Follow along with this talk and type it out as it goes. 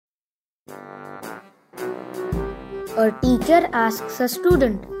A teacher asks a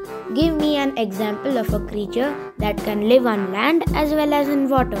student, "Give me an example of a creature that can live on land as well as in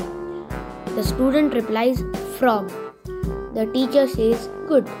water." The student replies, "Frog." The teacher says,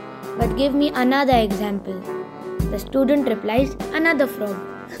 "Good, but give me another example." The student replies, "Another frog."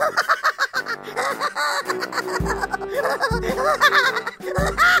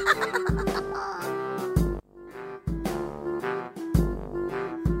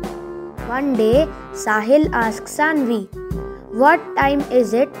 One day, Sahil asks Sanvi, "What time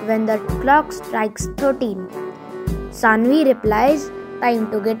is it when the clock strikes 13? Sanvi replies, "Time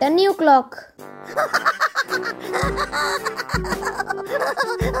to get a new clock."